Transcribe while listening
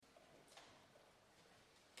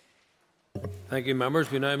Thank you, members.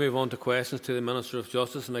 We now move on to questions to the Minister of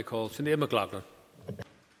Justice, and I call Sinead McLaughlin.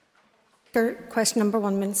 Question number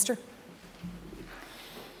 1, Minister.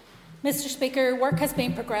 Mr Speaker, work has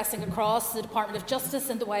been progressing across the Department of Justice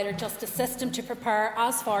and the wider justice system to prepare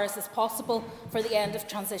as far as is possible for the end of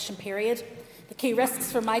transition period. The key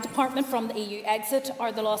risks for my department from the EU exit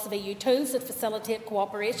are the loss of EU tools that facilitate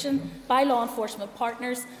cooperation by law enforcement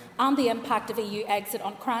partners and the impact of EU exit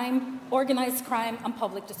on crime, organised crime and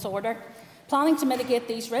public disorder. Planning to mitigate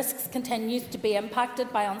these risks continues to be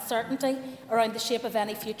impacted by uncertainty around the shape of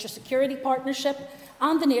any future security partnership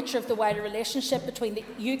and the nature of the wider relationship between the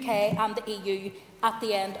UK and the EU at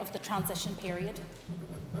the end of the transition period.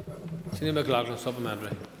 Sinead McLaughlin,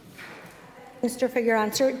 supplementary. Minister, for your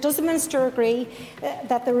answer. Does the Minister agree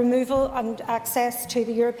that the removal and access to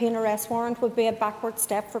the European arrest warrant would be a backward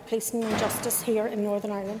step for policing and justice here in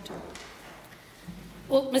Northern Ireland?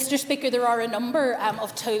 Well, Mr Speaker, there are a number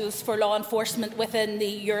of tools for law enforcement within the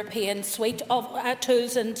European suite of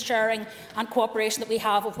tools and sharing and cooperation that we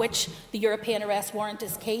have, of which the European arrest warrant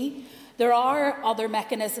is key. There are other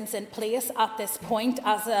mechanisms in place at this point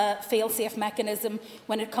as a fail-safe mechanism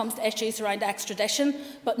when it comes to issues around extradition,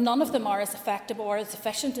 but none of them are as effective or as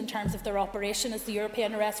efficient in terms of their operation as the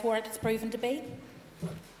European arrest warrant has proven to be.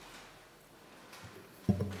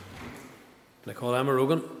 I call Emma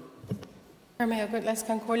Rogan. I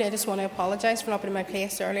just want to apologise for not being in my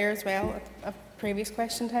place earlier as well at previous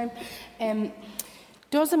question time.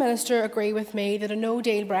 Does the Minister agree with me that a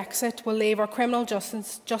no-deal Brexit will leave our criminal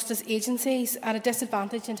justice agencies at a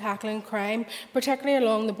disadvantage in tackling crime, particularly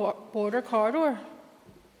along the border corridor?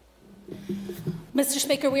 Mr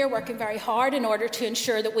Speaker, we are working very hard in order to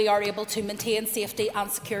ensure that we are able to maintain safety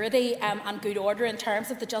and security and good order in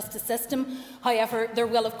terms of the justice system. However, there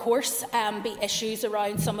will of course be issues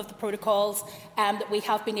around some of the protocols that we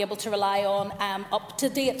have been able to rely on up to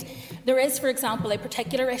date. There is, for example, a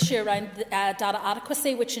particular issue around data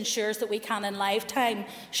adequacy, which ensures that we can in live time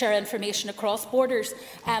share information across borders.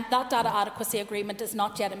 That data adequacy agreement is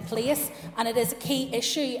not yet in place, and it is a key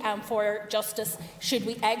issue for justice should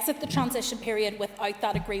we exit the transition period without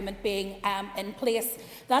that agreement being in place.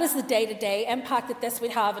 That is the day-to-day impact that this would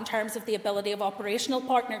have in terms of the ability of operational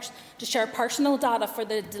partners to share personal data for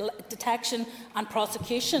the detection and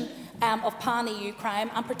prosecution of pan-EU crime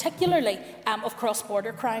and particularly of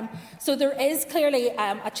cross-border crime. So there is clearly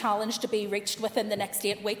a challenge to be reached within the next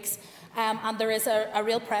 8 weeks. And there is a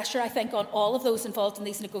real pressure, I think, on all of those involved in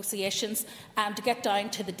these negotiations to get down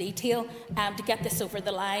to the detail, to get this over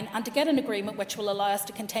the line and to get an agreement which will allow us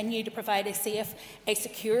to continue to provide a safe, a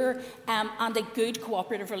secure and a good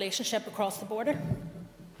cooperative relationship across the border.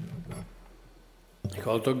 I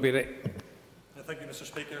call Doug Beattie. Thank you, Mr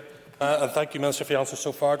Speaker. And thank you, Minister, for your answer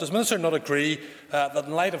so far. Does the Minister not agree that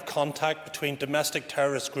in light of contact between domestic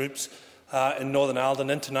terrorist groups in Northern Ireland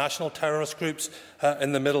and international terrorist groups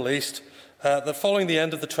in the Middle East, that following the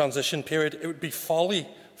end of the transition period, it would be folly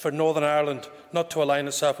for Northern Ireland not to align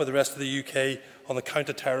itself with the rest of the UK on the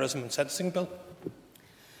counter-terrorism and sentencing bill?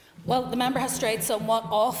 Well, the member has strayed somewhat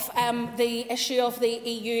off the issue of the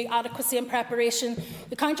EU adequacy and preparation.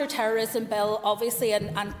 The counter-terrorism bill, obviously,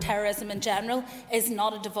 and terrorism in general, is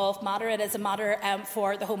not a devolved matter. It is a matter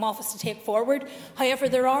for the Home Office to take forward. However,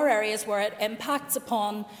 there are areas where it impacts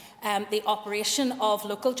upon the operation of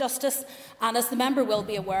local justice. And as the member will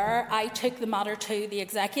be aware, I took the matter to the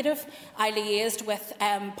Executive. I liaised with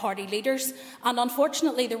party leaders, and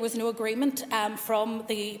unfortunately there was no agreement from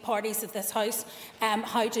the parties of this House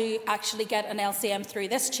how to actually get an LCM through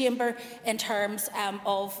this chamber in terms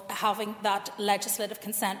of having that legislative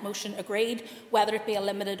consent motion agreed, whether it be a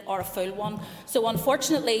limited or a full one. So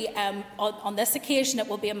unfortunately, on this occasion, it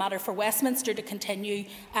will be a matter for Westminster to continue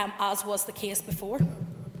as was the case before.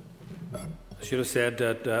 I should have said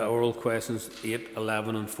that oral questions 8,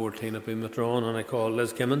 11 and 14 have been withdrawn, and I call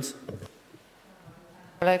Liz Kimmins.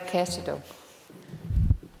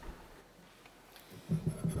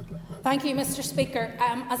 Thank you, Mr Speaker.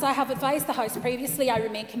 As I have advised the House previously, I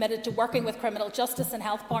remain committed to working with criminal justice and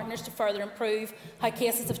health partners to further improve how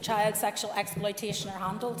cases of child sexual exploitation are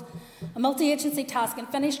handled. A multi-agency task and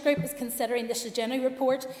finish group is considering the Shiginu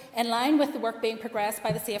report in line with the work being progressed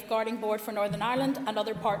by the Safeguarding Board for Northern Ireland and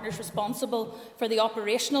other partners responsible for the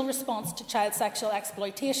operational response to child sexual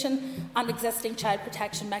exploitation and existing child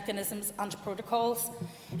protection mechanisms and protocols.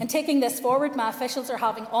 In taking this forward, my officials are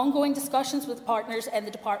having ongoing discussions with partners in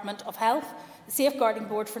the Department of Health, the Safeguarding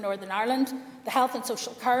Board for Northern Ireland, the Health and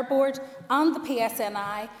Social Care Board and the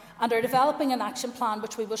PSNI, and are developing an action plan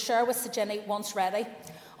which we will share with Shiginu once ready.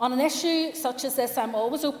 On an issue such as this, I'm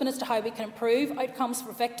always open as to how we can improve outcomes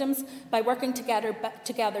for victims by working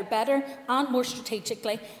together better and more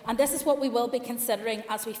strategically, and this is what we will be considering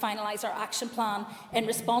as we finalise our action plan in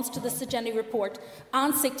response to the Sagini report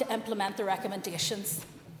and seek to implement the recommendations.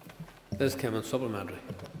 Liz Kimmin, supplementary.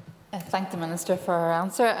 Thank the Minister for her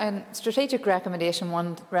answer. And Strategic Recommendation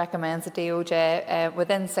 1 recommends that DOJ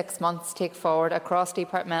within 6 months take forward a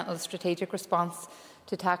cross-departmental strategic response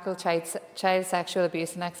to tackle child sexual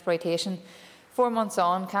abuse and exploitation. 4 months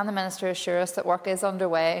on, can the Minister assure us that work is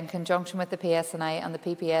underway in conjunction with the PSNI and the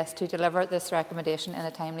PPS to deliver this recommendation in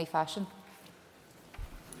a timely fashion?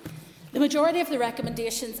 The majority of the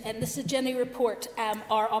recommendations in the Sagini report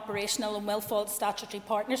are operational and will fall to statutory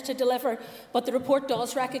partners to deliver, but the report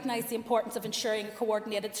does recognise the importance of ensuring a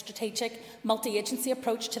coordinated strategic multi-agency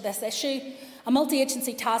approach to this issue. A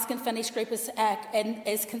multi-agency task and finish group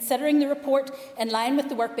is considering the report in line with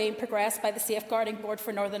the work being progressed by the Safeguarding Board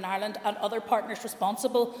for Northern Ireland and other partners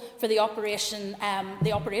responsible for the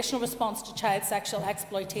operational response to child sexual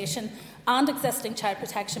exploitation and existing child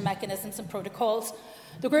protection mechanisms and protocols.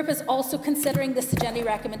 The group is also considering the Sagini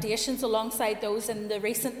recommendations alongside those in the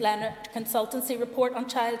recent Leonard Consultancy report on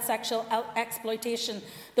child sexual exploitation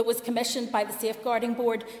that was commissioned by the Safeguarding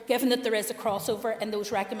Board, given that there is a crossover in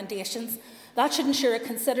those recommendations. That should ensure a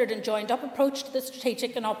considered and joined-up approach to the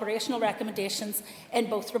strategic and operational recommendations in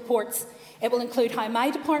both reports. It will include how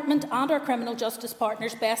my department and our criminal justice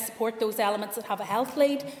partners best support those elements that have a health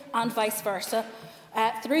lead and vice versa.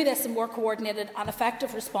 Through this, a more coordinated and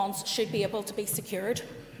effective response should be able to be secured.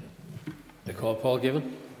 I call Paul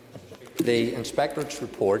Given. The Inspectorate's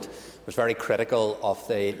report was very critical of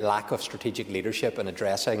the lack of strategic leadership in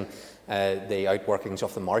addressing the outworkings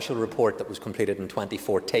of the Marshall report that was completed in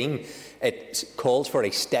 2014. It calls for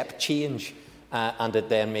a step change and it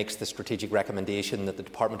then makes the strategic recommendation that the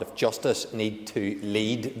Department of Justice need to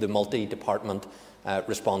lead the multi-department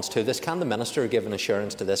response to this. Can the Minister give an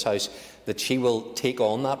assurance to this House that she will take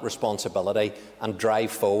on that responsibility and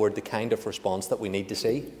drive forward the kind of response that we need to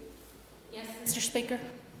see? Yes, Mr. Speaker.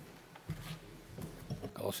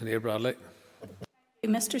 Neil Bradley.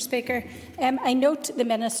 Mr. Speaker, I note the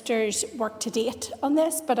Minister's work to date on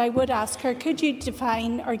this, but I would ask her, could you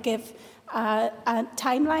define or give a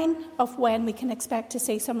timeline of when we can expect to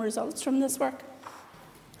see some results from this work?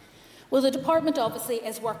 Well, the Department obviously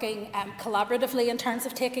is working collaboratively in terms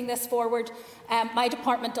of taking this forward. My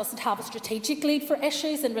department doesn't have a strategic lead for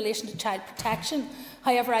issues in relation to child protection.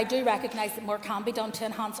 However, I do recognise that more can be done to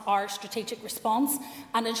enhance our strategic response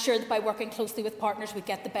and ensure that by working closely with partners we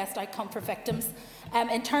get the best outcome for victims.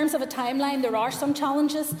 In terms of a timeline, there are some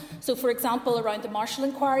challenges. So, for example, around the Marshall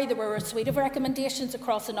inquiry, there were a suite of recommendations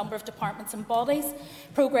across a number of departments and bodies.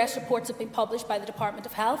 Progress reports have been published by the Department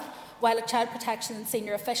of Health, while a Child Protection and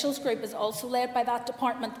Senior Officials group is also led by that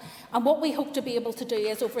department. And what we hope to be able to do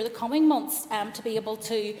is, over the coming months, to be able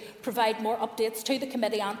to provide more updates to the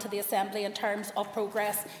Committee and to the Assembly in terms of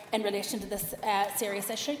progress in relation to this serious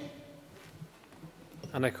issue.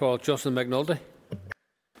 And I call Justin McNulty.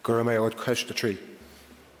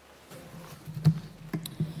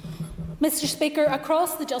 Mr. Speaker,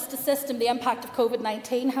 across the justice system, the impact of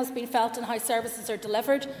COVID-19 has been felt in how services are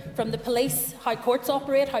delivered, from the police, how courts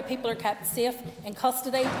operate, how people are kept safe in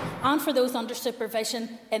custody, and for those under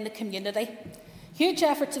supervision in the community. Huge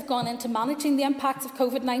efforts have gone into managing the impacts of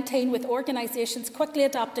COVID-19, with organisations quickly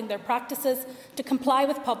adapting their practices to comply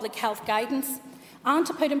with public health guidance and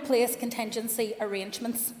to put in place contingency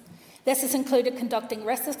arrangements. This has included conducting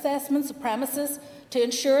risk assessments of premises to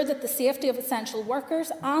ensure that the safety of essential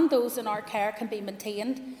workers and those in our care can be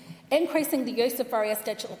maintained, increasing the use of various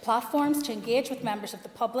digital platforms to engage with members of the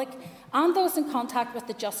public and those in contact with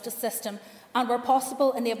the justice system, and where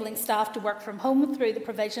possible enabling staff to work from home through the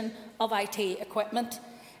provision of IT equipment.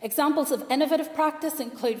 Examples of innovative practice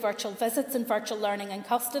include virtual visits and virtual learning in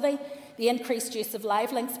custody, the increased use of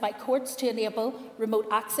live links by courts to enable remote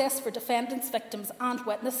access for defendants, victims and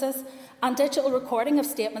witnesses, and digital recording of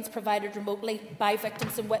statements provided remotely by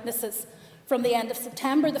victims and witnesses. From the end of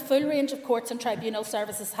September, the full range of courts and tribunal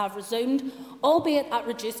services have resumed, albeit at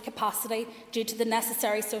reduced capacity due to the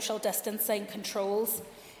necessary social distancing controls.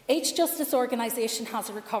 Each justice organisation has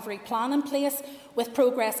a recovery plan in place, with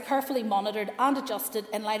progress carefully monitored and adjusted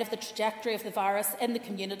in light of the trajectory of the virus in the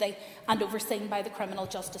community and overseen by the Criminal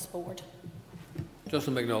Justice Board.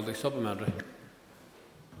 Justin McNulty, supplementary.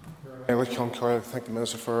 Thank the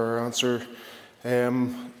Minister for her answer.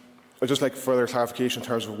 I'd just like further clarification in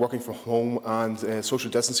terms of working from home and social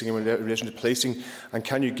distancing in relation to policing. And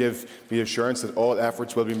can you give me assurance that all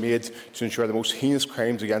efforts will be made to ensure the most heinous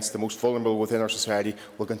crimes against the most vulnerable within our society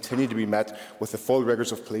will continue to be met with the full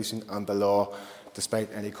rigours of policing and the law? despite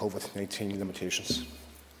any COVID-19 limitations?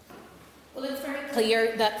 Well, it's very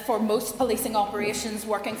clear that for most policing operations,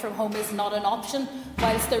 working from home is not an option.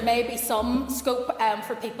 Whilst there may be some scope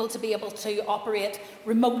for people to be able to operate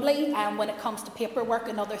remotely when it comes to paperwork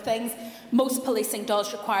and other things, most policing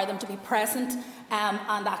does require them to be present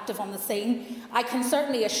and active on the scene. I can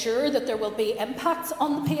certainly assure that there will be impacts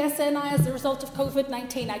on the PSNI as a result of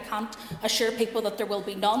COVID-19. I can't assure people that there will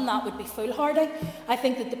be none. That would be foolhardy. I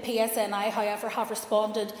think that the PSNI, however, have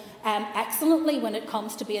responded excellently when it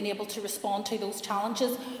comes to being able to respond to those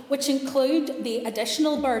challenges, which include the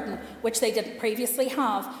additional burden, which they didn't previously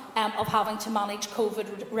have, of having to manage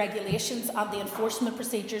COVID regulations and the enforcement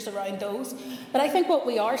procedures around those. But I think what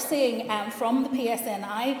we are seeing from the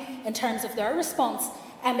PSNI in terms of their response,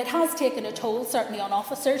 it has taken a toll, certainly on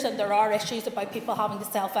officers, and there are issues about people having to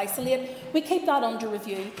self-isolate. We keep that under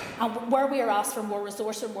review, and where we are asked for more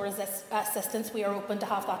resource or more assistance, we are open to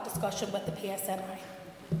have that discussion with the PSNI.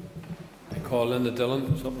 I call Linda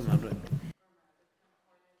Dillon, supplementary.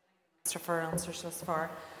 Minister for answers thus far.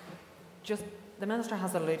 Just the Minister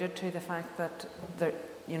has alluded to the fact that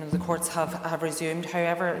the courts have resumed.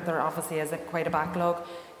 However, there obviously is quite a backlog.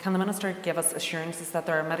 Can the Minister give us assurances that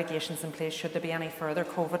there are mitigations in place should there be any further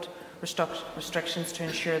COVID restrictions to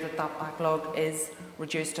ensure that that backlog is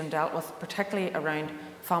reduced and dealt with, particularly around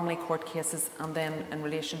family court cases and then in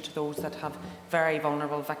relation to those that have very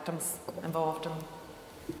vulnerable victims involved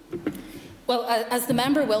in? Well, as the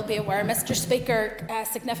member will be aware, Mr Speaker,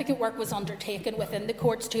 significant work was undertaken within the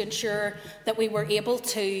courts to ensure that we were able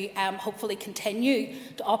to hopefully continue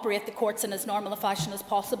to operate the courts in as normal a fashion as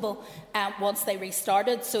possible once they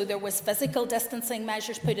restarted. So there was physical distancing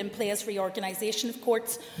measures put in place, reorganisation of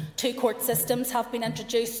courts. 2 court systems have been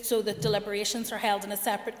introduced so that deliberations are held in a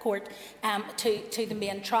separate court to the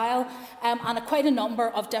main trial. And quite a number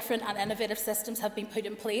of different and innovative systems have been put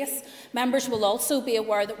in place. Members will also be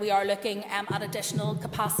aware that we are looking at additional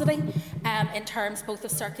capacity in terms both of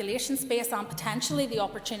circulation space and potentially the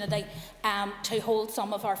opportunity to hold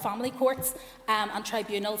some of our family courts and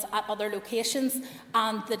tribunals at other locations.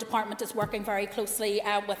 And the Department is working very closely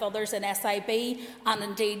with others in SIB and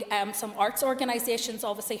indeed some arts organisations,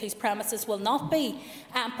 obviously, whose premises will not be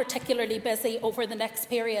particularly busy over the next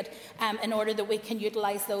period in order that we can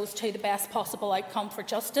utilise those to the best possible outcome for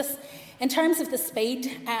justice. In terms of the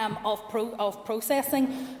speed of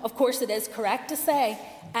processing, of course it is correct to say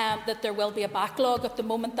that there will be a backlog. At the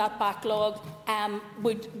moment, that backlog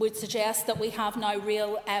would suggest that we have now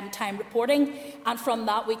real-time reporting, and from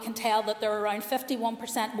that we can tell that there are around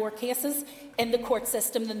 51% more cases in the court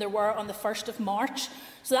system than there were on the 1st of March.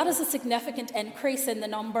 So that is a significant increase in the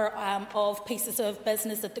number of pieces of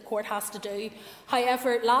business that the court has to do.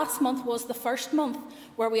 However, last month was the first month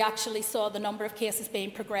where we actually saw the number of cases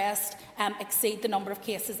being progressed exceed the number of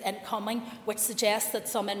cases incoming, which suggests that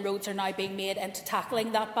some inroads are now being made into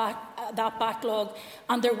tackling that backlog.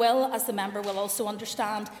 And there will, as the member will also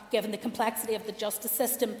understand, given the complexity of the justice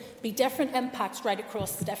system, be different impacts right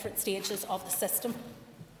across the different stages of the system.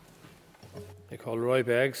 I call Roy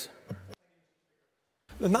Beggs.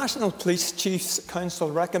 The National Police Chiefs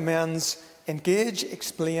Council recommends engage,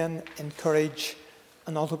 explain, encourage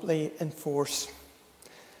and ultimately enforce.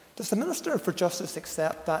 Does the Minister for Justice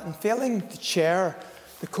accept that in failing to chair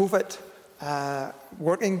the COVID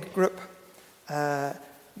working group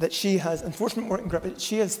enforcement working group, that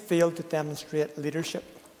she has failed to demonstrate leadership?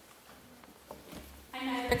 I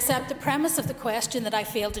neither accept the premise of the question that I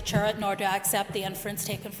failed to chair it, nor do I accept the inference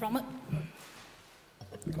taken from it.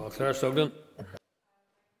 Claire Sugden.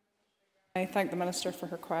 I thank the Minister for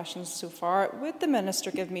her questions so far. Would the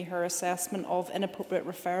Minister give me her assessment of inappropriate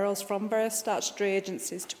referrals from various statutory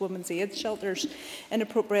agencies to women's aid shelters?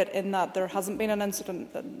 Inappropriate in that there hasn't been an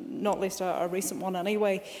incident, not least a recent one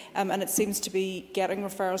anyway, and it seems to be getting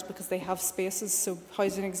referrals because they have spaces. So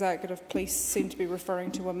Housing Executive Police seem to be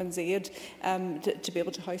referring to women's aid to be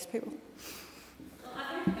able to house people.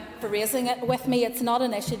 For raising it with me. It's not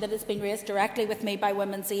an issue that has been raised directly with me by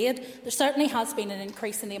Women's Aid. There certainly has been an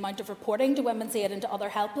increase in the amount of reporting to Women's Aid and to other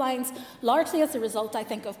helplines, largely as a result, I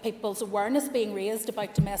think, of people's awareness being raised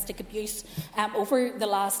about domestic abuse over the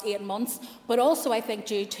last 8 months, but also, I think,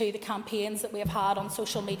 due to the campaigns that we have had on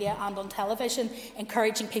social media and on television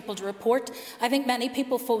encouraging people to report. I think many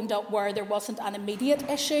people phoned up where there wasn't an immediate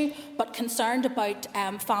issue, but concerned about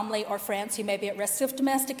family or friends who may be at risk of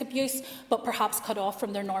domestic abuse, but perhaps cut off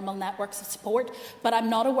from their normal networks of support. But I'm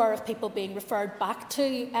not aware of people being referred back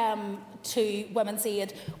to Women's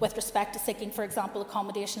Aid with respect to seeking, for example,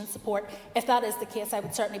 accommodation and support. If that is the case, I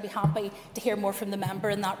would certainly be happy to hear more from the member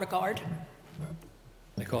in that regard.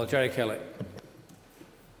 I call Jerry Kelly.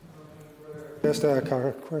 Just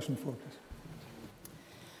a question for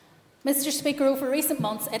Mr Speaker, over recent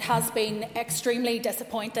months it has been extremely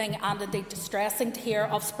disappointing and indeed distressing to hear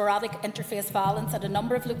of sporadic interface violence at a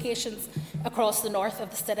number of locations across the north of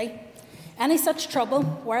the city. Any such trouble,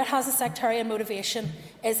 where it has a sectarian motivation,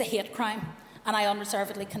 is a hate crime, and I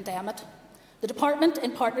unreservedly condemn it. The Department,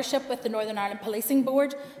 in partnership with the Northern Ireland Policing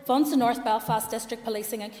Board, funds the North Belfast District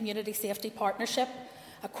Policing and Community Safety Partnership.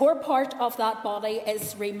 A core part of that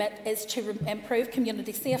body's remit is to improve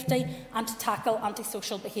community safety and to tackle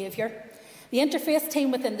antisocial behaviour. The interface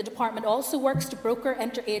team within the department also works to broker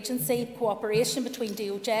interagency cooperation between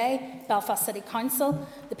DOJ, Belfast City Council,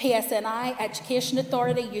 the PSNI, Education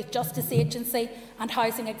Authority, Youth Justice Agency and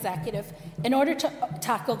Housing Executive in order to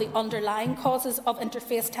tackle the underlying causes of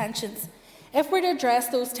interface tensions. If we're to address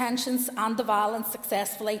those tensions and the violence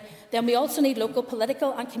successfully, then we also need local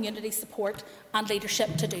political and community support and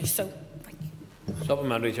leadership to do so. Thank you.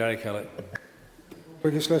 Supplementary, Jerry Kelly.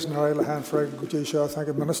 Thank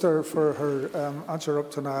the Minister for her answer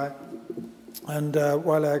up to now. And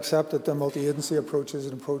while I accept that the multi-agency approach is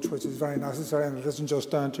an approach which is very necessary and it isn't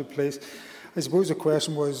just down to police, I suppose the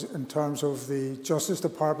question was in terms of the Justice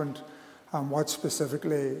Department and what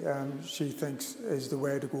specifically she thinks is the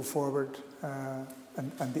way to go forward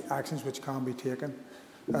and the actions which can be taken.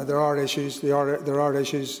 There are issues. There are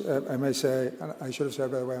issues. I may say, and I should have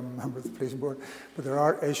said by the way I'm a member of the Policing Board, but there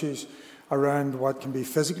are issues around what can be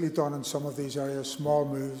physically done in some of these areas, small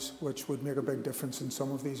moves which would make a big difference in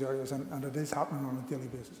some of these areas, and it is happening on a daily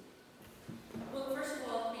basis. Well, first of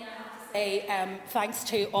all, may I have to say thanks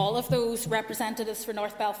to all of those representatives for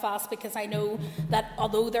North Belfast, because I know that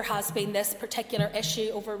although there has been this particular issue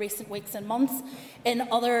over recent weeks and months, in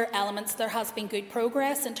other elements there has been good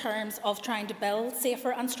progress in terms of trying to build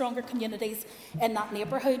safer and stronger communities in that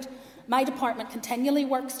neighbourhood. My department continually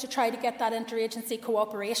works to try to get that interagency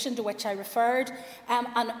cooperation to which I referred,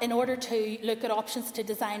 and in order to look at options to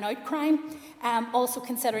design out crime, also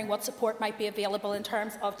considering what support might be available in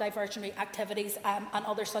terms of diversionary activities and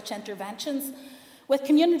other such interventions. With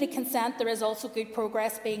community consent, there is also good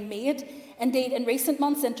progress being made. Indeed, in recent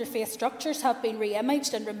months, interface structures have been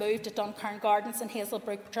re-imaged and removed at Duncairn Gardens and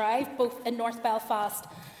Hazelbrook Drive, both in North Belfast.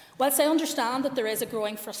 Whilst I understand that there is a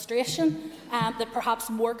growing frustration that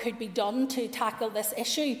perhaps more could be done to tackle this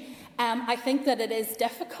issue, I think that it is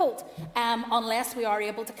difficult unless we are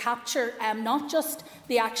able to capture not just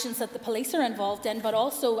the actions that the police are involved in, but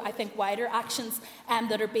also, I think, wider actions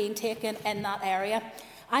that are being taken in that area.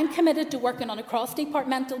 I'm committed to working on a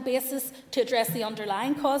cross-departmental basis to address the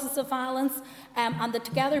underlying causes of violence, and the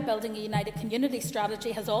Together Building a United Community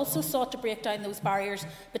strategy has also sought to break down those barriers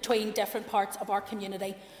between different parts of our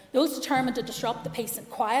community. Those determined to disrupt the peace and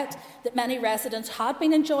quiet that many residents had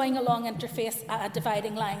been enjoying along interface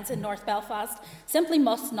dividing lines in North Belfast simply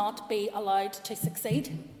must not be allowed to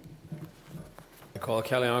succeed. I call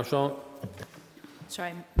Kelly Armstrong.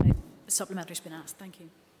 Sorry, my supplementary's been asked. Thank you.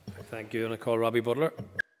 Thank you. And I call Robbie Butler.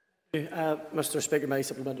 Mr Speaker, my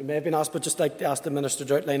supplementary may have been asked, but just like to ask the Minister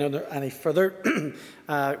to outline are there any further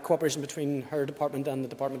cooperation between her department and the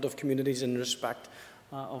Department of Communities in respect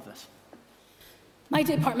of this? My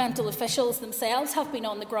departmental officials themselves have been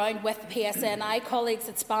on the ground with PSNI colleagues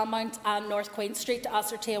at Spanmount and North Queen Street to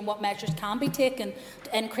ascertain what measures can be taken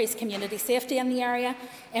to increase community safety in the area,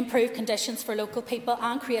 improve conditions for local people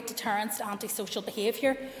and create deterrence to antisocial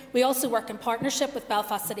behaviour. We also work in partnership with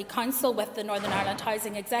Belfast City Council, with the Northern Ireland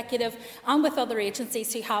Housing Executive and with other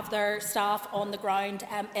agencies who have their staff on the ground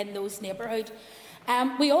in those neighbourhoods.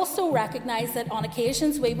 We also recognise that on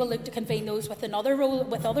occasions we will look to convene those with other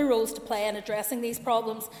roles to play in addressing these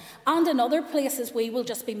problems, and in other places we will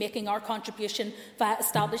just be making our contribution via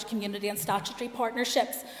established community and statutory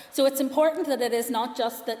partnerships. So it's important that it is not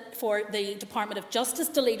just that for the Department of Justice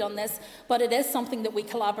to lead on this, but it is something that we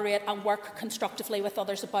collaborate and work constructively with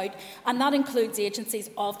others about, and that includes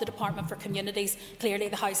agencies of the Department for Communities, clearly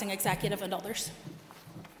the Housing Executive and others.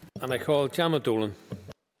 And I call Gemma Dolan.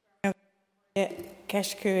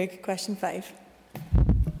 Question 5.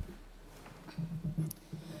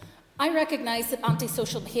 I recognise that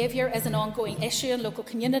antisocial behaviour is an ongoing issue in local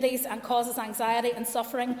communities and causes anxiety and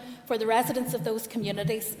suffering for the residents of those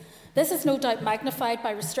communities. This is no doubt magnified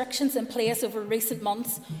by restrictions in place over recent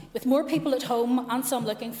months, with more people at home and some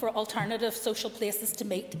looking for alternative social places to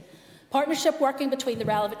meet. Partnership working between the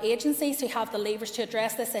relevant agencies who have the levers to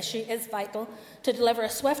address this issue is vital to deliver a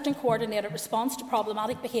swift and coordinated response to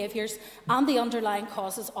problematic behaviours and the underlying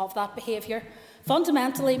causes of that behaviour.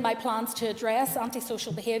 Fundamentally, my plans to address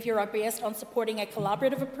antisocial behaviour are based on supporting a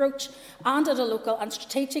collaborative approach and at a local and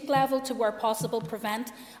strategic level to, where possible,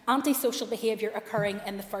 prevent antisocial behaviour occurring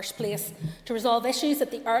in the first place, to resolve issues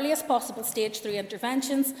at the earliest possible stage through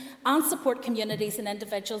interventions and support communities and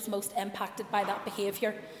individuals most impacted by that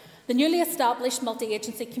behaviour. The newly established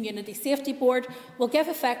Multi-Agency Community Safety Board will give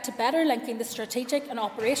effect to better linking the strategic and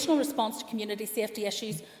operational response to community safety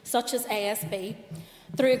issues such as ASB.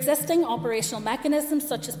 Through existing operational mechanisms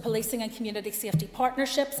such as policing and community safety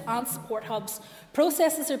partnerships and support hubs,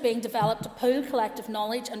 processes are being developed to pool collective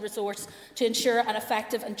knowledge and resource to ensure an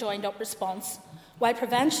effective and joined-up response. While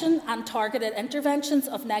prevention and targeted interventions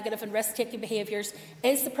of negative and risk-taking behaviours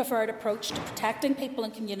is the preferred approach to protecting people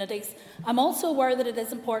and communities, I'm also aware that it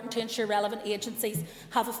is important to ensure relevant agencies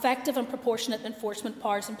have effective and proportionate enforcement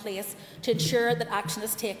powers in place to ensure that action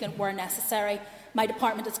is taken where necessary. My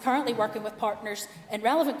department is currently working with partners in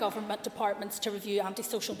relevant government departments to review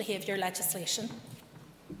antisocial behaviour legislation.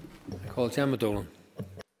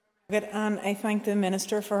 And I thank the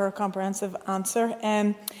Minister for her comprehensive answer.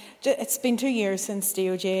 It's been 2 years since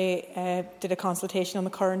DOJ did a consultation on the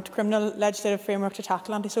current criminal legislative framework to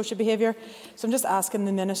tackle antisocial behaviour. So I'm just asking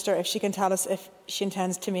the Minister if she can tell us if she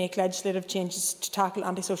intends to make legislative changes to tackle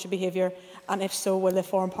antisocial behaviour, and if so, will they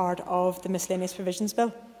form part of the Miscellaneous Provisions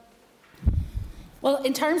Bill? Well,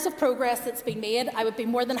 in terms of progress that's been made, I would be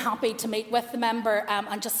more than happy to meet with the member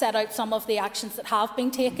and just set out some of the actions that have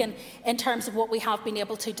been taken in terms of what we have been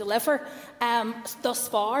able to deliver thus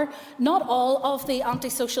far. Not all of the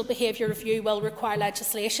antisocial behaviour review will require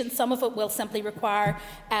legislation. Some of it will simply require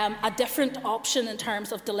a different option in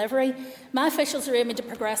terms of delivery. My officials are aiming to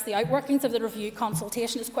progress the outworkings of the review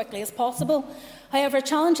consultation as quickly as possible. However, a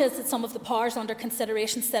challenge is that some of the powers under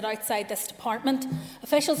consideration sit outside this department.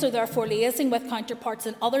 Officials are therefore liaising with counterparts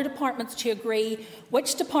in other departments to agree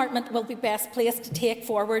which department will be best placed to take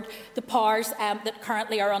forward the powers that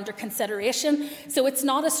currently are under consideration. So it's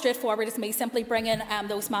not as straightforward as me simply bringing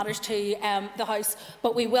those matters to the House,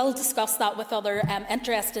 but we will discuss that with other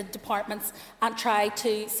interested departments and try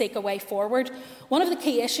to seek a way forward. One of the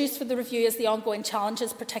key issues for the review is the ongoing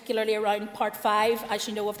challenges, particularly around Part 5, as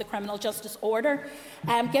you know, of the Criminal Justice Order.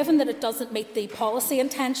 Given that it doesn't meet the policy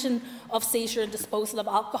intention of seizure and disposal of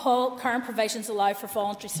alcohol, current provisions allow for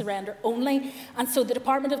voluntary surrender only, and so the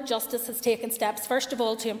Department of Justice has taken steps, first of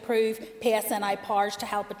all, to improve PSNI powers to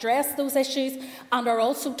help address those issues, and are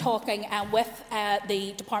also talking with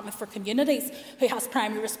the Department for Communities, who has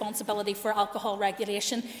primary responsibility for alcohol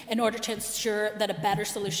regulation, in order to ensure that a better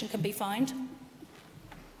solution can be found.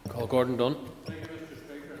 Call Gordon Dunn.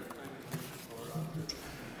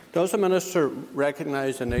 Does the Minister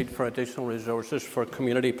recognise the need for additional resources for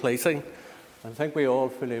community policing? I think we all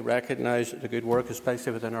fully recognise the good work,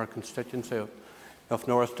 especially within our constituency of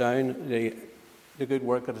North Down, the good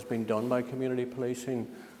work that has been done by community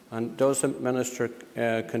policing. And does the Minister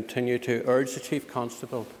continue to urge the Chief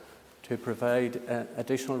Constable to provide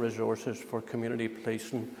additional resources for community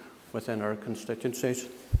policing within our constituencies?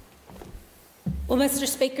 Well, Mr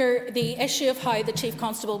Speaker, the issue of how the Chief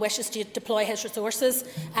Constable wishes to deploy his resources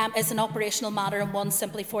is an operational matter and one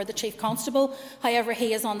simply for the Chief Constable. However,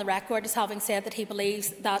 he is on the record as having said that he believes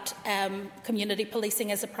that community policing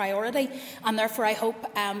is a priority, and therefore I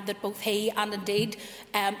hope that both he and indeed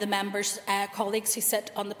the members' colleagues who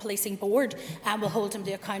sit on the policing board will hold him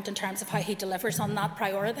to account in terms of how he delivers on that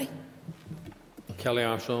priority. Kelly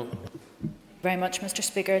Armstrong. Very much, Mr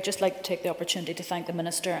Speaker. I'd just like to take the opportunity to thank the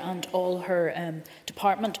Minister and all her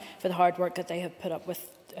department for the hard work that they have put up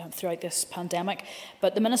with throughout this pandemic.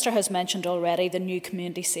 But the Minister has mentioned already the new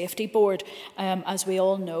Community Safety Board. As we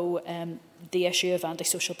all know, the issue of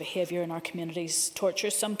antisocial behaviour in our communities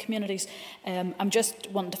tortures some communities. I'm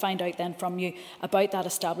just wanting to find out then from you about that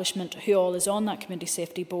establishment, who all is on that Community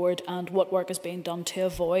Safety Board and what work is being done to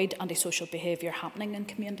avoid antisocial behaviour happening in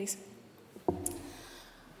communities.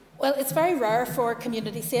 Well, it's very rare for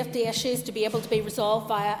community safety issues to be able to be resolved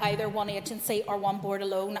via either one agency or one board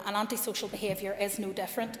alone, and antisocial behaviour is no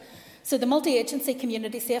different. So the Multi-Agency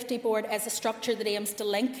Community Safety Board is a structure that aims to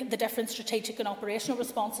link the different strategic and operational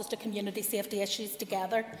responses to community safety issues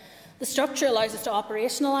together. The structure allows us to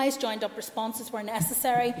operationalise joined-up responses where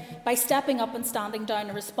necessary by stepping up and standing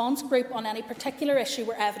down a response group on any particular issue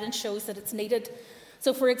where evidence shows that it's needed.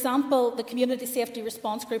 So, for example, the Community Safety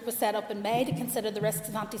Response Group was set up in May to consider the risks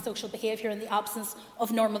of antisocial behaviour in the absence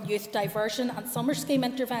of normal youth diversion and summer scheme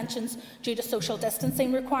interventions due to social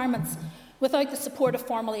distancing requirements. Without the support of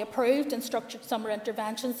formally approved and structured summer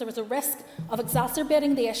interventions, there was a risk of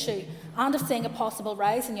exacerbating the issue and of seeing a possible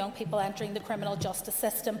rise in young people entering the criminal justice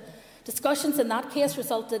system. Discussions in that case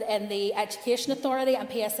resulted in the Education Authority and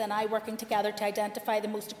PSNI working together to identify the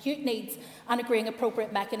most acute needs and agreeing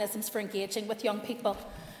appropriate mechanisms for engaging with young people.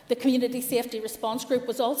 The Community Safety Response Group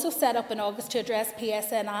was also set up in August to address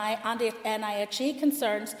PSNI and NIHE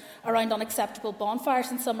concerns around unacceptable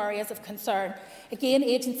bonfires in some areas of concern. Again,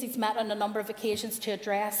 agencies met on a number of occasions to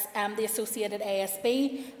address the associated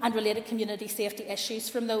ASB and related community safety issues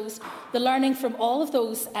from those. The learning from all of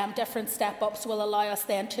those different step-ups will allow us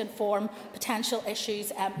then to inform potential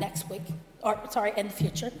issues next week, in the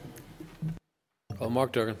future.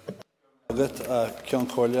 Mark Durgan. Cian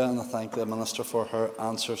Corlia, and I thank the Minister for her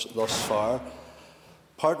answers thus far.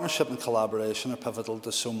 Partnership and collaboration are pivotal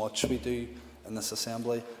to so much we do in this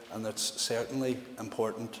Assembly, and it's certainly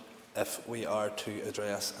important if we are to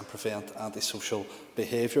address and prevent antisocial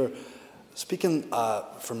behaviour. Speaking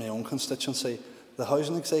from my own constituency, the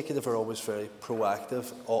Housing Executive are always very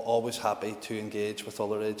proactive, always happy to engage with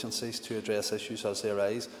other agencies to address issues as they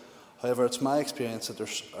arise. However, it's my experience that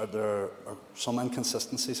there are some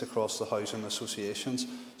inconsistencies across the housing associations.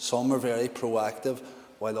 Some are very proactive,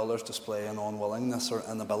 while others display an unwillingness or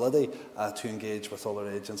inability to engage with other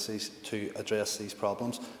agencies to address these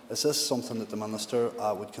problems. Is this something that the Minister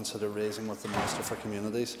would consider raising with the Minister for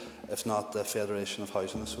Communities, if not the Federation of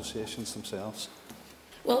Housing Associations themselves?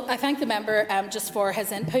 Well, I thank the member just for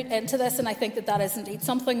his input into this, and I think that is indeed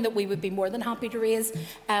something that we would be more than happy to raise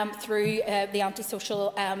through the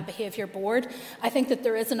Antisocial Behaviour Board. I think that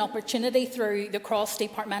there is an opportunity through the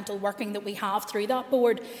cross-departmental working that we have through that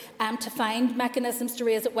board to find mechanisms to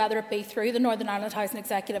raise it, whether it be through the Northern Ireland Housing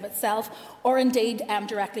Executive itself or indeed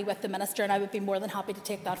directly with the Minister, and I would be more than happy to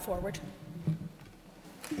take that forward.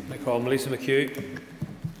 I call Melissa McHugh.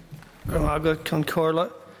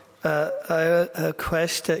 I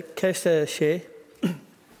question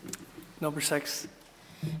number 6.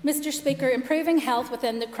 Mr Speaker, improving health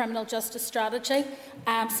within the Criminal Justice Strategy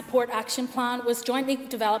Support Action Plan was jointly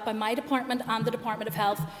developed by my department and the Department of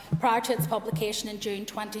Health prior to its publication in June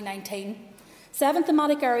 2019. 7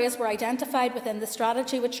 thematic areas were identified within the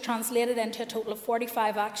strategy, which translated into a total of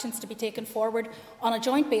 45 actions to be taken forward on a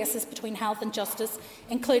joint basis between health and justice,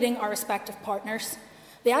 including our respective partners.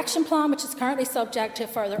 The action plan, which is currently subject to a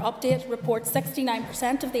further update, reports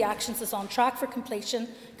 69% of the actions is on track for completion,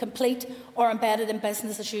 complete or embedded in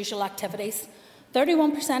business as usual activities.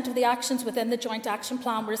 31% of the actions within the joint action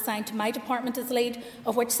plan were assigned to my department as lead,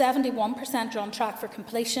 of which 71% are on track for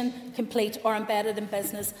completion, complete or embedded in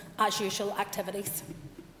business as usual activities.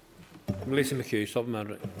 Melissa McHugh,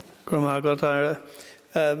 supplementary.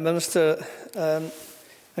 Minister,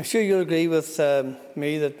 I'm sure you'll agree with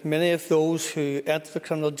me that many of those who enter the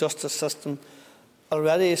criminal justice system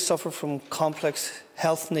already suffer from complex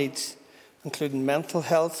health needs, including mental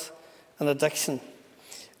health and addiction.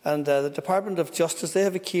 And the Department of Justice, they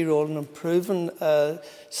have a key role in improving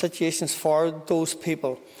situations for those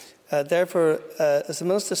people. Therefore, is the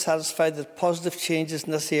Minister satisfied that positive changes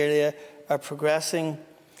in this area are progressing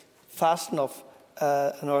fast enough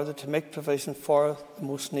in order to make provision for the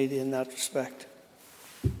most needy in that respect?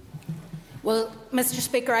 Well, Mr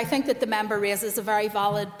Speaker, I think that the member raises a very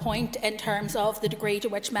valid point in terms of the degree to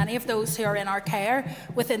which many of those who are in our care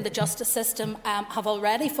within the justice system have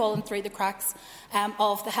already fallen through the cracks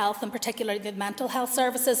of the health, and particularly the mental health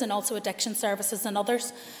services and also addiction services and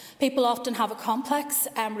others. People often have a complex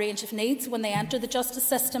range of needs when they enter the justice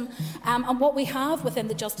system, and what we have within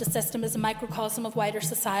the justice system is a microcosm of wider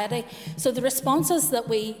society. So the responses that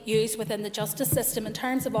we use within the justice system in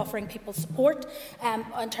terms of offering people support,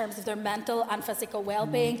 in terms of their mental and physical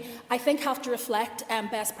well-being, I think have to reflect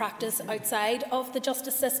best practice outside of the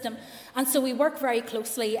justice system. And so we work very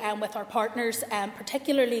closely with our partners,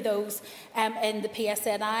 particularly those in the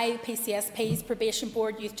PSNI, PCSPs, Probation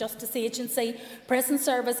Board, Youth Justice Agency, Prison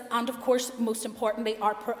Service, and of course, most importantly,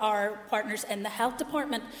 our partners in the Health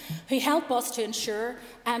Department, who help us to ensure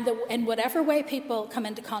that in whatever way people come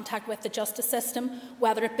into contact with the justice system,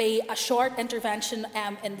 whether it be a short intervention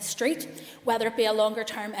in the street, whether it be a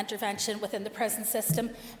longer-term intervention within the prison system,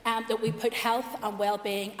 that we put health and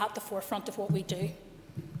well-being at the forefront of what we do.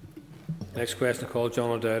 Next question, call John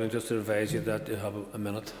O'Dowd, and just to advise you that you have a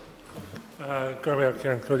minute.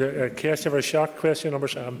 Question number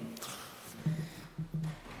 7.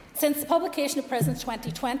 Since the publication of Prisons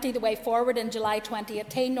 2020, The Way Forward in July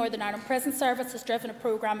 2018, Northern Ireland Prison Service has driven a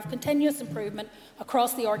programme of continuous improvement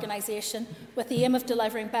across the organisation with the aim of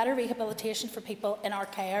delivering better rehabilitation for people in our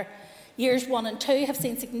care. Years 1 and 2 have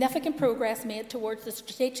seen significant progress made towards the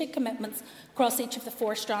strategic commitments across each of the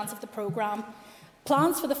 4 strands of the programme.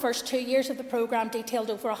 Plans for the first 2 years of the programme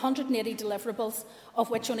detailed over 180 deliverables,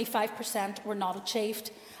 of which only 5% were not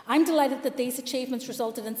achieved. I'm delighted that these achievements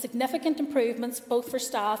resulted in significant improvements both for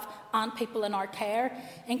staff and people in our care,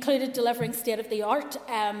 included delivering state-of-the-art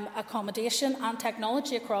accommodation and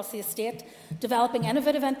technology across the estate, developing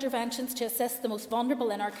innovative interventions to assist the most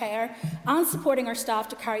vulnerable in our care, and supporting our staff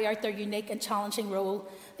to carry out their unique and challenging role.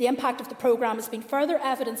 The impact of the programme has been further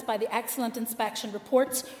evidenced by the excellent inspection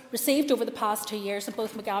reports received over the past 2 years in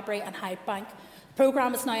both Maghaberry and Hydebank. The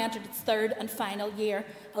programme has now entered its 3rd and final year.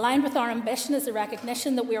 Aligned with our ambition is the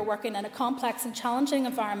recognition that we are working in a complex and challenging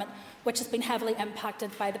environment which has been heavily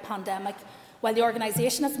impacted by the pandemic. While the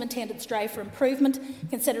organisation has maintained its drive for improvement,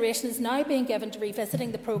 consideration is now being given to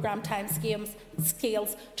revisiting the programme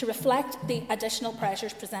timescales to reflect the additional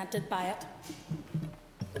pressures presented by it.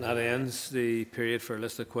 That ends the period for a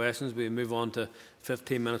list of questions. We move on to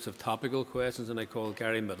 15 minutes of topical questions, and I call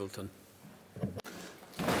Gary Middleton.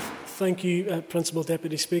 Thank you, Principal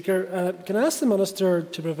Deputy Speaker. Can I ask the Minister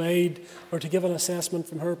to provide or to give an assessment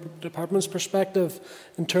from her department's perspective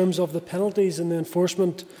in terms of the penalties and the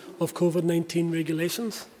enforcement of COVID-19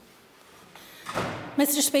 regulations?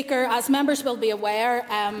 Mr Speaker, as members will be aware,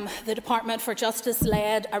 the Department for Justice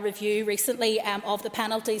led a review recently of the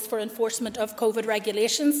penalties for enforcement of COVID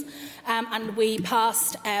regulations, and we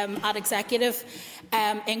passed at executive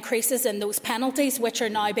increases in those penalties, which are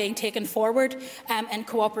now being taken forward in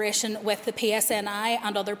cooperation with the PSNI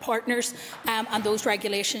and other partners, and those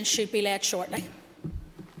regulations should be laid shortly.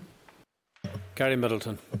 Gary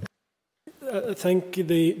Middleton. Thank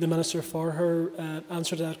the Minister for her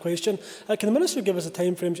answer to that question. Can the Minister give us a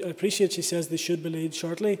time frame? I appreciate she says they should be laid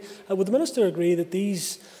shortly. Would the Minister agree that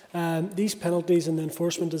these penalties and the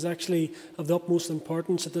enforcement is actually of the utmost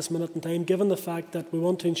importance at this minute in time, given the fact that we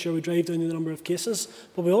want to ensure we drive down the number of cases,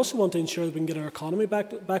 but we also want to ensure that we can get our economy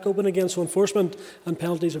back open again, so enforcement and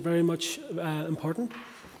penalties are very much important?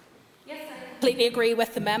 I completely agree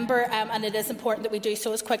with the member, and it is important that we do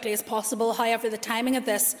so as quickly as possible. However, the timing of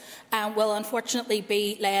this will unfortunately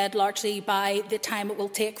be led largely by the time it will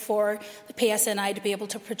take for the PSNI to be able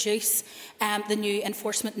to produce the new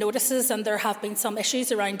enforcement notices, and there have been some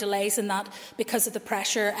issues around delays in that because of the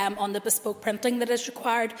pressure on the bespoke printing that is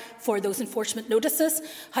required for those enforcement notices.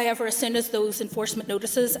 However, as soon as those enforcement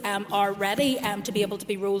notices are ready to be able to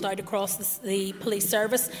be rolled out across the police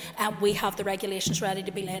service, we have the regulations ready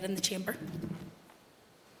to be laid in the chamber.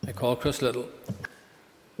 I call Chris Little.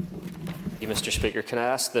 Thank you, Mr Speaker. Can I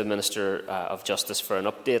ask the Minister of Justice for an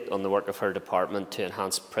update on the work of her department to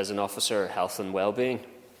enhance prison officer health and well-being?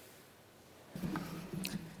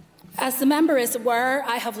 As the member is aware,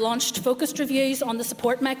 I have launched focused reviews on the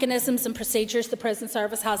support mechanisms and procedures the prison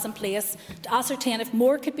service has in place to ascertain if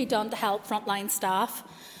more could be done to help frontline staff.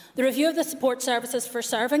 The review of the support services for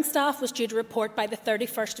serving staff was due to report by the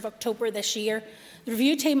 31st of October this year. The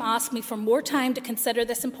review team asked me for more time to consider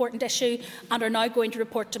this important issue and are now going to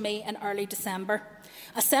report to me in early December.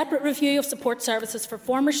 A separate review of support services for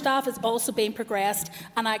former staff is also being progressed,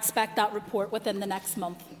 and I expect that report within the next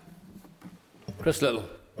month. Chris Little.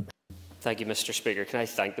 Thank you, Mr Speaker. Can I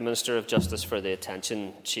thank the Minister of Justice for the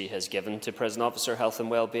attention she has given to prison officer health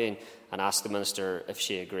and well-being, and ask the Minister if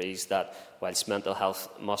she agrees that, whilst mental health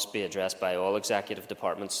must be addressed by all executive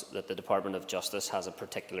departments, that the Department of Justice has a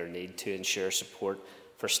particular need to ensure support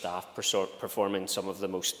for staff performing some of the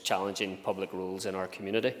most challenging public roles in our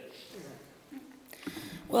community.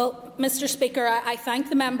 Well, Mr Speaker, I thank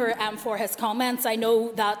the member for his comments. I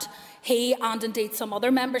know that he and indeed some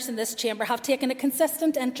other members in this chamber have taken a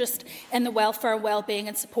consistent interest in the welfare, well-being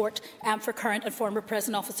and support for current and former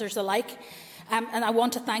prison officers alike. And I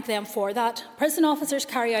want to thank them for that. Prison officers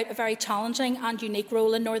carry out a very challenging and unique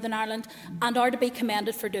role in Northern Ireland and are to be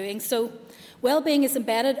commended for doing so. Wellbeing is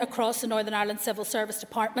embedded across the Northern Ireland Civil Service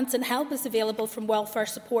departments, and help is available from Welfare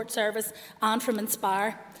Support Service and from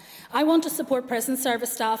Inspire. I want to support prison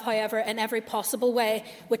service staff, however, in every possible way,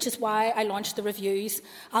 which is why I launched the reviews.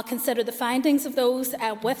 I'll consider the findings of those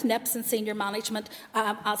with NIPS and senior management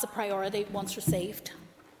as a priority once received.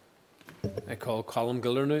 I call Colm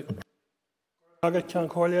Gildernew.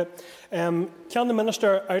 Can the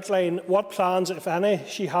Minister outline what plans, if any,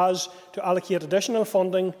 she has to allocate additional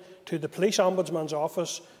funding to the Police Ombudsman's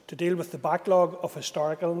Office to deal with the backlog of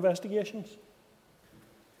historical investigations?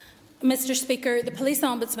 Mr Speaker, the Police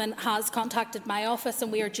Ombudsman has contacted my office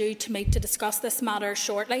and we are due to meet to discuss this matter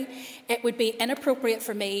shortly. It would be inappropriate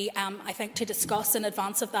for me, I think, to discuss in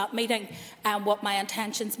advance of that meeting what my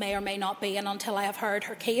intentions may or may not be and until I have heard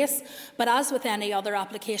her case. But as with any other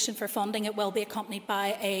application for funding, it will be accompanied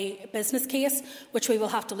by a business case, which we will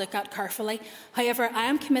have to look at carefully. However, I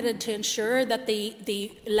am committed to ensure that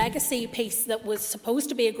the legacy piece that was supposed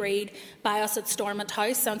to be agreed by us at Stormont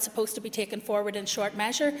House and supposed to be taken forward in short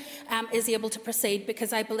measure is able to proceed,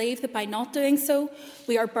 because I believe that by not doing so,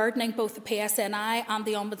 we are burdening both the PSNI and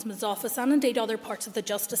the Ombudsman's Office and indeed other parts of the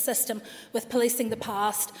justice system with policing the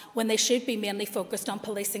past when they should be mainly focused on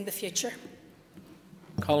policing the future.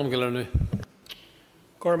 Colm Gillernew.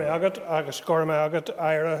 Gorma agat agus gorma agat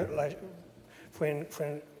ira when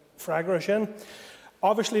fragra.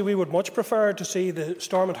 Obviously, we would much prefer to see the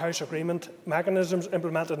Stormont House Agreement mechanisms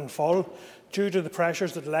implemented in full due to the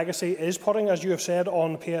pressures that Legacy is putting, as you have said,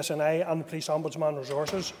 on the PSNI and the Police Ombudsman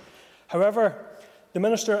resources. However, the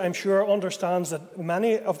Minister, I'm sure, understands that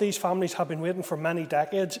many of these families have been waiting for many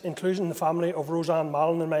decades, including the family of Roseanne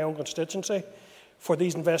Mallon in my own constituency, for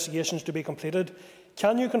these investigations to be completed.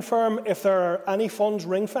 Can you confirm if there are any funds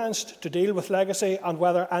ring-fenced to deal with Legacy and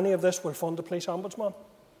whether any of this will fund the Police Ombudsman?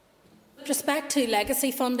 With respect to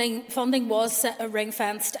legacy funding was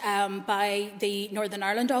ring-fenced by the Northern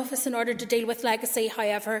Ireland office in order to deal with legacy.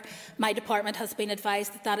 However, my department has been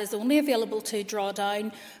advised that that is only available to draw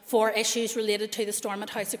down for issues related to the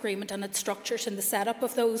Stormont House Agreement and its structures and the setup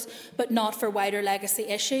of those, but not for wider legacy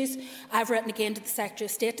issues. I've written again to the Secretary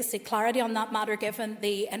of State to seek clarity on that matter, given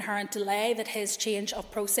the inherent delay that his change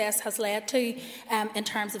of process has led to in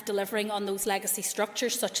terms of delivering on those legacy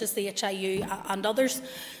structures, such as the HIU and others.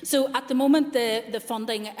 So at the moment, the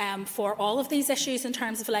funding for all of these issues in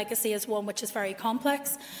terms of legacy is one which is very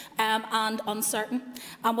complex and uncertain.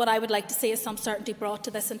 And what I would like to see is some certainty brought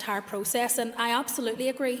to this entire process. And I absolutely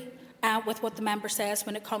agree with what the member says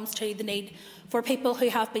when it comes to the need for people who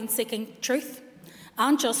have been seeking truth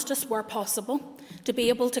and justice, where possible, to be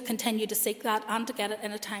able to continue to seek that and to get it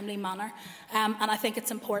in a timely manner. And I think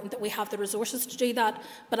it's important that we have the resources to do that.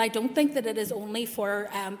 But I don't think that it is only for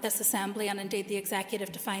this Assembly and indeed the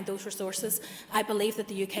Executive to find those resources. I believe that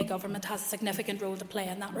the UK Government has a significant role to play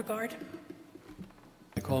in that regard.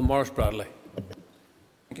 I call Maurice Bradley.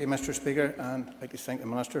 Thank you, Mr Speaker, and I'd like to thank the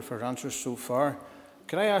Minister for her answers so far.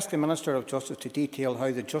 Could I ask the Minister of Justice to detail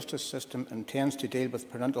how the justice system intends to deal with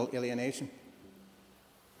parental alienation?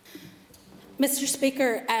 Mr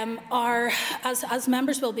Speaker, as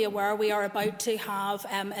members will be aware, we are about to have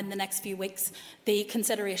in the next few weeks the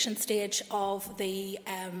consideration stage of the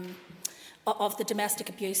Domestic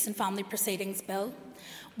Abuse and Family Proceedings Bill.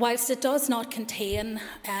 Whilst it does not contain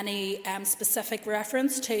any specific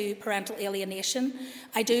reference to parental alienation,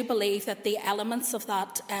 I do believe that the elements of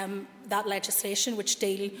that legislation which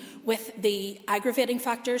deal with the aggravating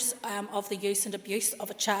factors of the use and abuse of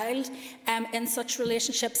a child in such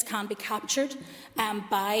relationships can be captured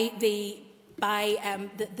by the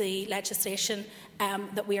legislation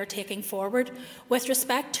that we are taking forward. With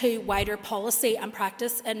respect to wider policy and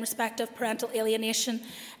practice in respect of parental alienation,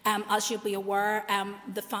 as you'll be aware,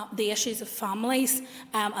 the issues of families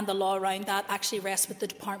and the law around that actually rests with the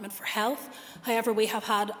Department for Health. However, we have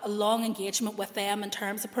had a long engagement with them in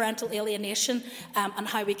terms of parental alienation and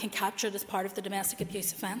how we can capture it as part of the domestic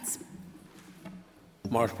abuse offence.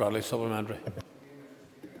 Maurice Bradley, supplementary.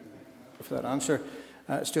 For that answer.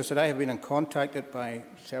 It's just that I have been contacted by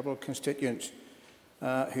several constituents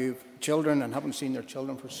who have children and haven't seen their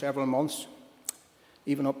children for several months,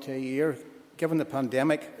 even up to a year. Given the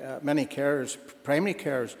pandemic, many carers, primary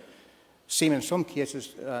carers, seem in some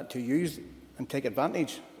cases to use and take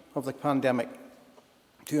advantage of the pandemic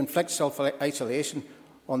to inflict self-isolation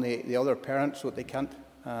on the other parent so that they can't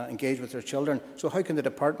engage with their children. So how can the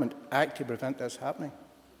Department act to prevent this happening?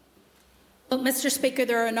 Well, Mr Speaker,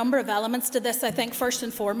 there are a number of elements to this. I think first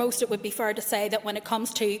and foremost it would be fair to say that when it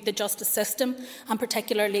comes to the justice system and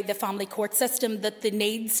particularly the family court system, that the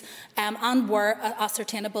needs and where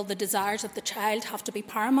ascertainable the desires of the child have to be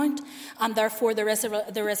paramount, and therefore there is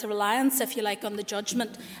a reliance, if you like, on the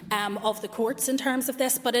judgment of the courts in terms of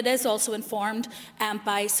this, but it is also informed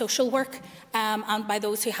by social work and by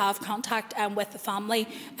those who have contact with the family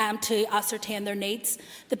to ascertain their needs.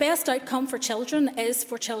 The best outcome for children is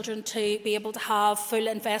for children to be able able to have full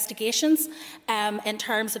investigations in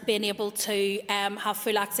terms of being able to have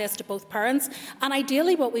full access to both parents. And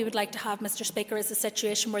ideally what we would like to have, Mr Speaker, is a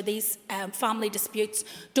situation where these family disputes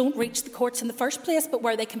don't reach the courts in the first place, but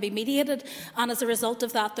where they can be mediated. And as a result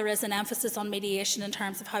of that, there is an emphasis on mediation in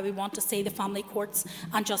terms of how we want to see the family courts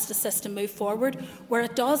and justice system move forward. Where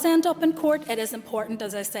it does end up in court, it is important,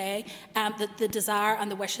 as I say, that the desire and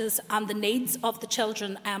the wishes and the needs of the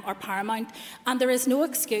children are paramount. And there is no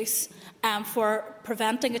excuse for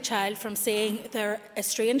preventing a child from seeing their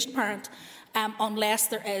estranged parent unless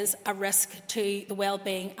there is a risk to the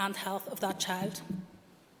well-being and health of that child.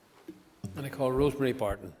 And I call Rosemary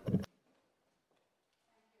Barton. Thank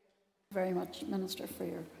you very much, Minister, for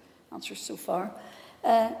your answers so far.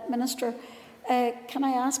 Minister, can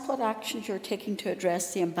I ask what actions you're taking to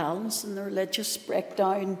address the imbalance in the religious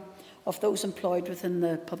breakdown of those employed within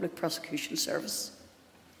the Public Prosecution Service?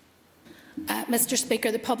 Mr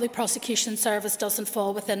Speaker, the Public Prosecution Service doesn't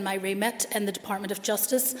fall within my remit in the Department of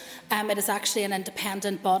Justice. It is actually an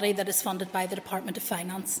independent body that is funded by the Department of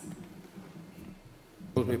Finance.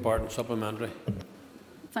 Rosemary Barton, supplementary.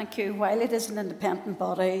 Thank you. While it is an independent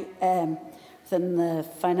body within the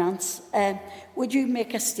finance, would you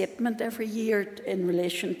make a statement every year in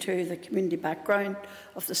relation to the community background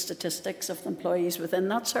of the statistics of the employees within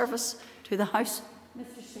that service to the House?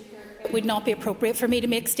 Mr Speaker, it would not be appropriate for me to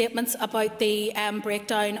make statements about the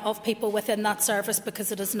breakdown of people within that service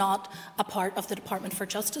because it is not a part of the Department for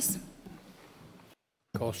Justice.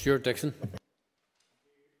 Call Stuart Dixon.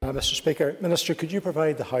 Mr Speaker, Minister, could you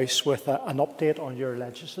provide the House with an update on your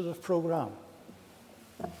legislative programme?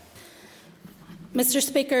 Mr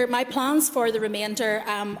Speaker, my plans for the remainder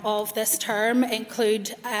of this term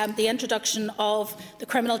include the introduction of the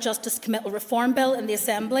Criminal Justice Committal Reform Bill in the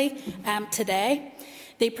Assembly today,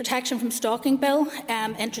 the Protection from Stalking Bill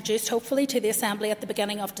introduced hopefully to the Assembly at the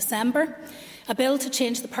beginning of December, a bill to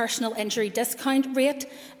change the personal injury discount rate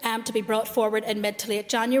to be brought forward in mid to late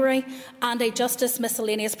January, and a Justice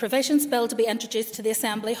Miscellaneous Provisions Bill to be introduced to the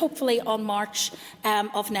Assembly hopefully on March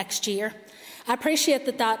of next year. I appreciate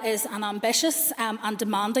that that is an ambitious and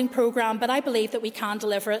demanding programme, but I believe that we can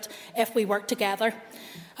deliver it if we work together.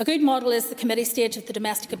 A good model is the committee stage of the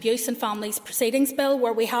Domestic Abuse and Families Proceedings Bill,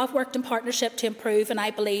 where we have worked in partnership to improve and, I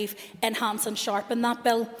believe, enhance and sharpen that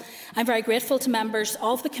bill. I'm very grateful to members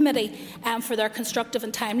of the committee for their constructive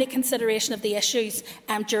and timely consideration of the issues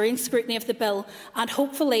during scrutiny of the bill, and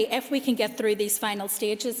hopefully, if we can get through these final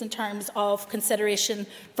stages in terms of consideration,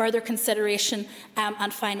 further consideration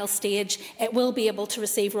and final stage, it will be able to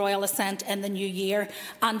receive royal assent in the new year.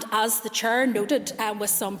 And as the Chair noted with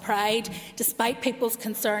some pride, despite people's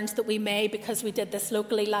concerns that we may, because we did this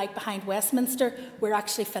locally, lag behind Westminster, we're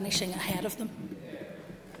actually finishing ahead of them.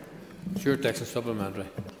 Stuart Dixon, supplementary.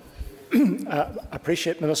 I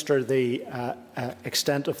appreciate, Minister, the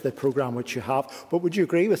extent of the programme which you have, but would you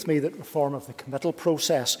agree with me that reform of the committal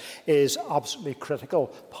process is absolutely critical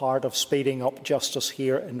part of speeding up justice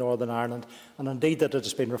here in Northern Ireland, and indeed that it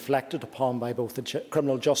has been reflected upon by both the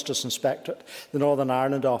Criminal Justice Inspectorate, the Northern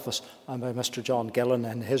Ireland Office, and by Mr John Gillen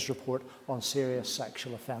in his report on serious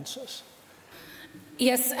sexual offences?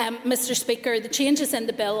 Yes, Mr Speaker, the changes in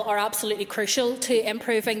the bill are absolutely crucial to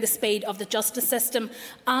improving the speed of the justice system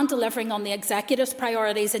and delivering on the Executive's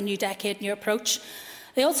priorities in New Decade, New Approach.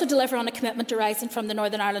 They also deliver on a commitment arising from the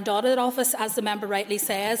Northern Ireland Audit Office, as the member rightly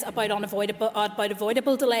says, about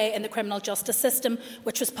avoidable delay in the criminal justice system,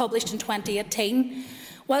 which was published in 2018.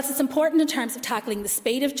 Whilst it's important in terms of tackling the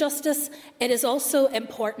speed of justice, it is also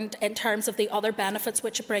important in terms of the other benefits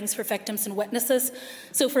which it brings for victims and witnesses.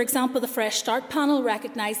 So, for example, the Fresh Start panel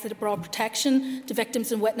recognised that it brought protection to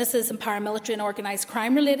victims and witnesses in paramilitary and organised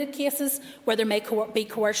crime-related cases where there may be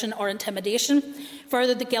coercion or intimidation.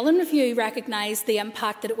 Further, the Gillen Review recognised the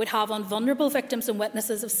impact that it would have on vulnerable victims and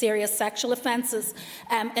witnesses of serious sexual offences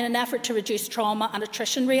in an effort to reduce trauma and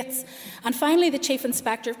attrition rates. And finally, the Chief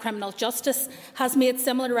Inspector of Criminal Justice has made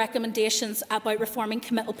similar recommendations about reforming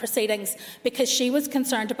committal proceedings because she was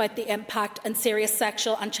concerned about the impact on serious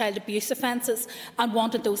sexual and child abuse offences and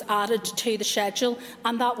wanted those added to the schedule,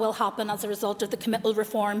 and that will happen as a result of the committal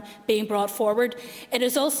reform being brought forward. It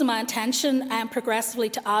is also my intention progressively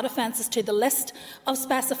to add offences to the list of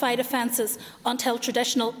specified offences until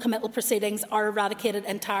traditional committal proceedings are eradicated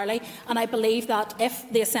entirely, and I believe that if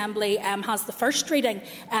the Assembly has the first reading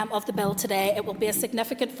of the bill today, it will be a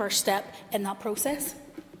significant first step in that process.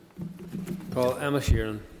 Call Emma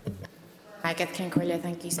Sheeran. Thank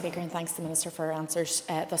you, Speaker, and thanks to the Minister for her answers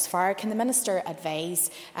thus far. Can the Minister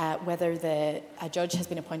advise whether a judge has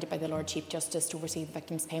been appointed by the Lord Chief Justice to oversee the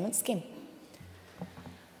Victims' Payment Scheme?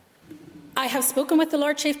 I have spoken with the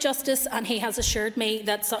Lord Chief Justice, and he has assured me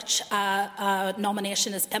that such a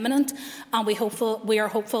nomination is imminent, and we are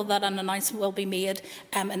hopeful that an announcement will be made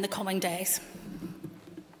in the coming days.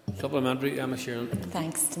 Supplementary, Emma Sheeran.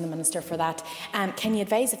 Thanks to the Minister for that. Can you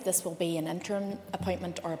advise if this will be an interim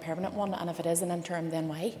appointment or a permanent one, and if it is an interim, then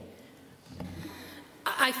why?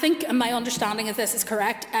 I think my understanding of this is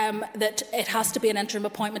correct, that it has to be an interim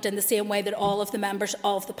appointment in the same way that all of the members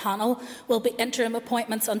of the panel will be interim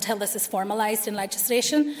appointments until this is formalised in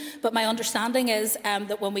legislation. But my understanding is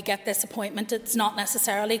that when we get this appointment, it's not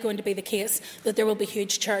necessarily going to be the case that there will be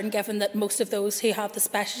huge churn, given that most of those who have the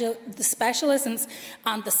specialisms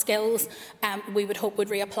and the skills we would hope would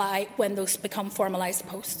reapply when those become formalised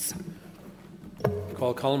posts.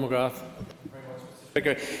 Call Colin McGrath.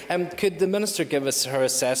 Speaker, could the Minister give us her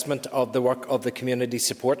assessment of the work of the community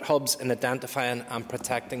support hubs in identifying and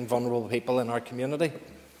protecting vulnerable people in our community?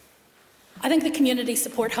 I think the community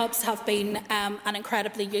support hubs have been an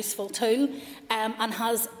incredibly useful tool and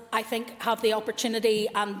have the opportunity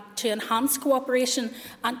to enhance cooperation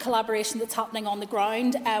and collaboration that's happening on the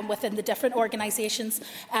ground within the different organisations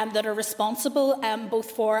that are responsible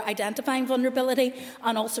both for identifying vulnerability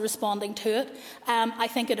and also responding to it. I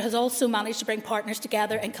think it has also managed to bring partners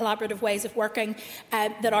together in collaborative ways of working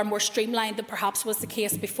that are more streamlined than perhaps was the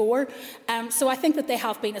case before. So I think that they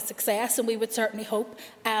have been a success, and we would certainly hope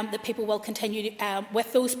that people will continue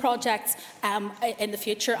with those projects in the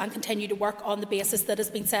future and continue to work on the basis that has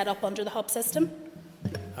been set up under the hub system.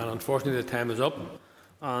 And unfortunately the time is up,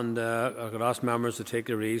 and I could ask members to take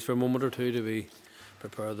their ease for a moment or two to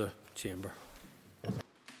prepare the chamber.